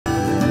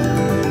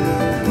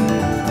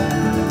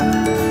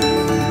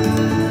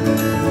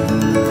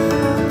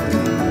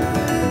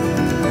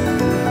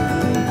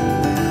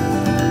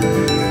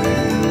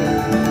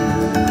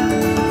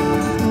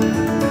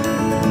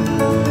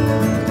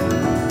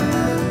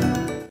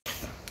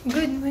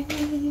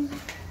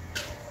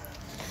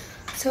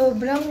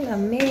Sobrang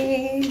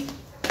lamig.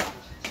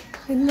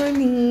 Good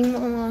morning,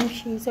 mga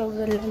mamshi.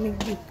 Sobrang lamig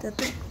dito.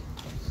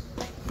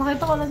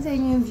 Pakita ko lang sa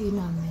inyo yung view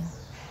namin.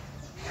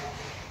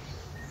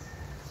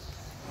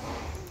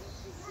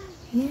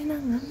 Yan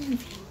ang aming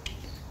view.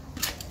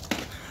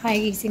 Hi,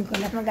 gising ko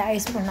lang.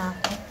 Mag-aayos po na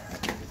ako.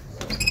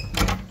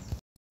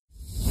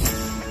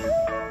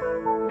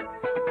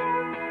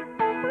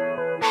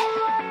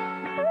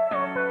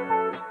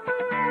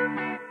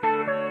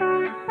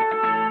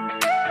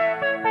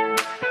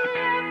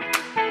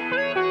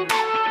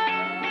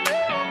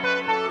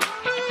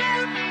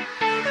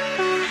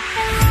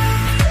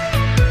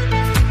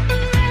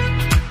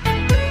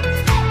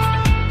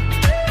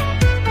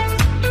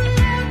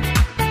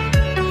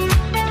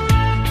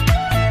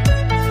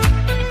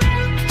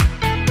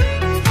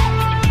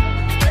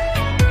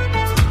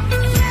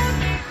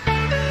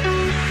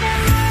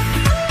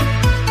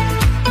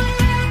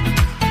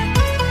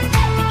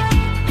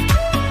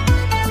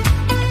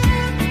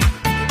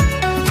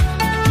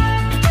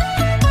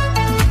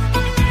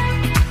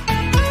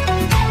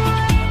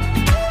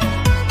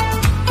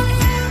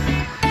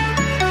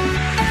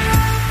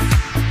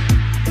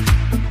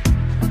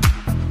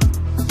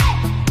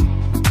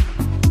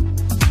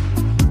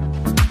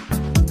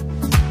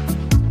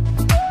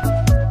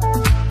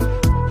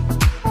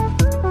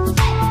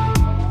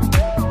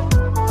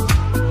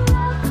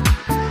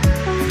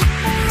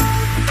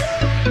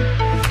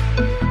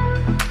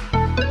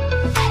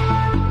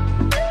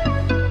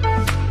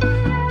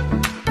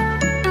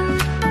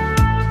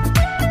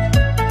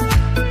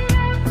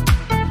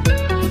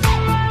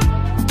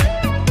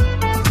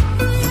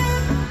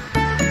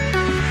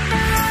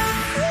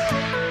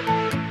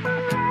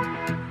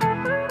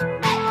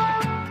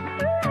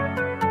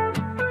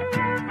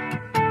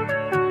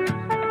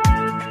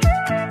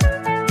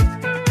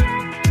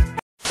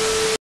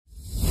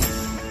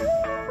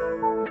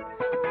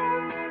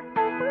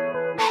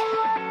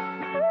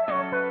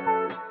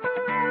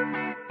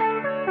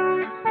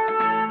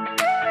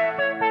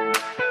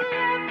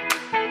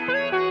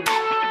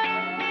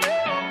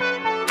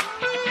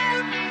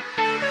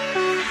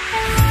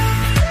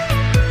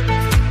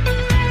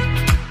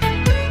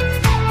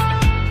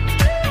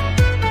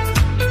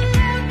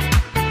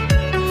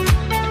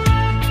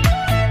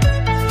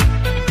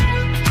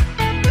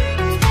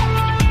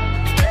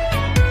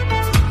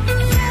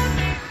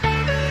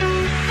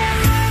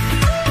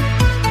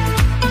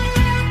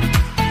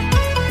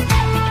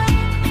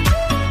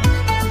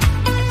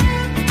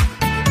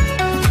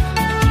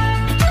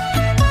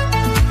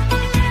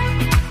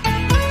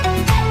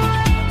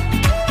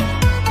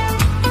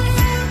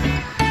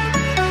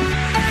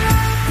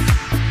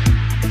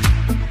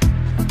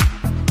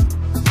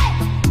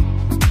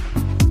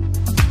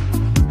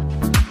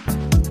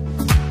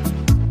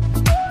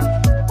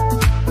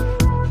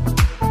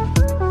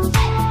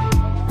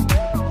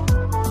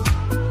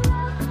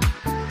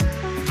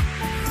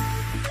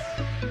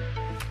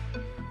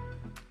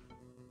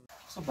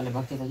 So,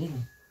 balibag kita din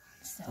eh.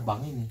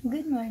 Abangin eh.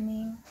 Good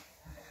morning.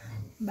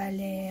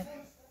 Bale.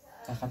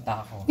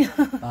 Kakanta ako.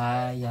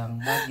 Bayang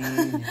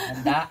bagay.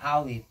 Handa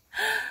awit.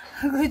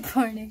 Good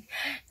morning.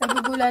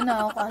 Nagugula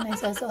na ako kung ano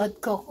yung sasuot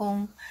ko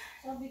kung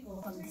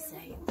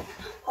pag-design.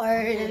 Or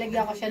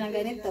lalagyan ko siya ng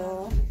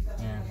ganito.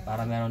 Yan.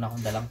 Para meron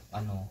akong dalang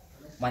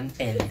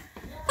mantel.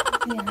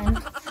 Yan.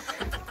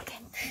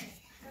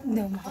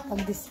 No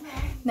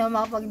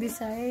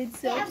makapag-decide.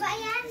 So,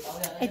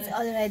 it's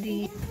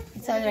already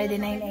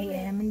 9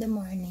 AM in the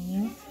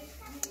morning.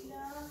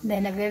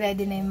 Then,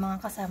 nagre-ready na yung mga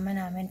kasama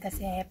namin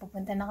kasi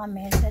pupunta na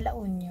kami sa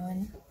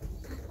LAUNIon.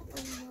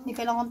 Hindi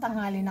ko lang kung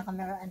tanghali na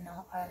kami or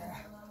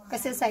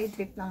kasi side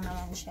trip lang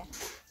naman siya.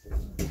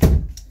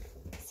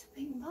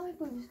 Bakit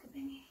pulbos ka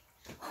tayo?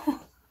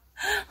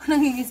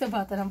 Nangigil sa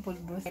bata ng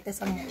pulbos. Ito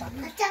sa mukha.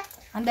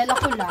 Ang dala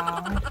ko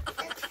lang,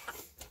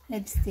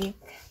 lipstick.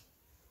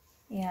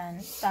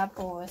 Yan.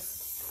 Tapos,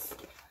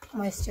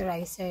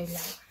 moisturizer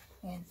lang.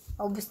 Yan.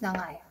 Paubos na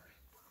nga yan.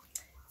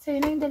 So,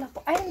 yun lang yung dala ko.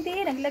 Ay,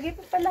 hindi. Naglagay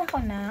pa pala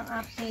ako ng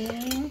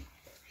aking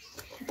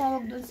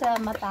tawag doon sa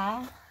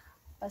mata.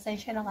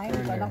 Pasensya na kayo.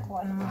 Hindi ko alam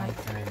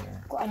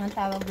kung anong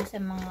tawag doon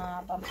sa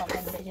mga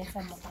pampaganda dyan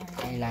sa mukha.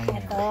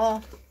 Ito.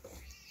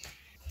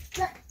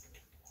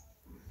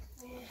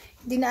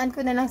 Dinaan ko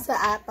na lang sa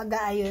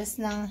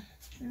pag-aayos ng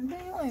ano ba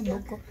yung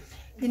ibog ko?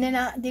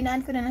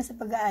 Dinaan ko na lang sa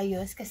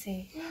pag-aayos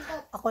kasi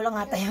ako lang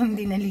ata yung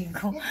hindi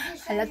naligo.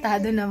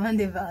 Halatado naman,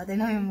 di ba?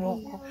 Tignan yung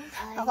buhok ko.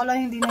 Ako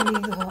lang hindi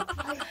naligo.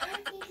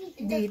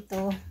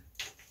 Dito.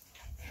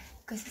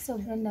 Kasi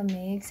sobrang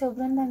lamig.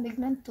 Sobrang lamig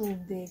ng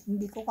tubig.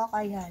 Hindi ko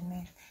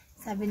kakayanin.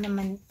 Sabi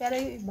naman, pero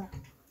yung iba,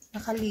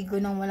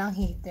 nakaligo ng walang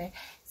heater.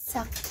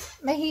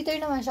 May heater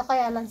naman siya,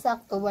 kaya lang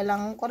sakto,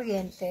 walang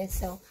kuryente.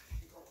 So,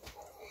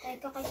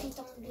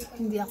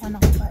 hindi ako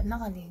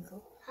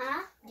nakaligo.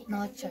 Ha?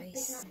 No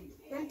choice.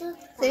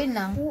 So, yun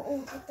lang.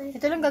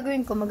 Ito lang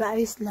gagawin ko,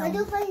 mag-aayos lang.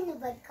 Ano pa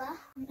hinubad ka?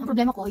 Ang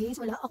problema ko is,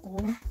 wala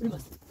ako.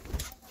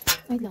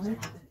 Wait lang.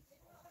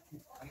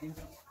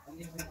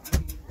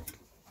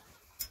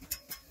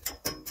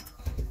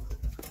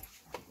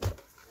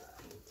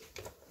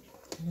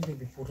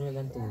 Baby, puro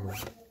na lang tulog.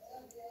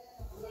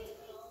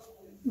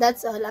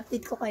 That's all.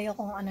 Update ko kayo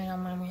kung ano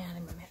naman mangyari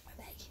mamaya.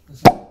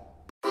 Bye.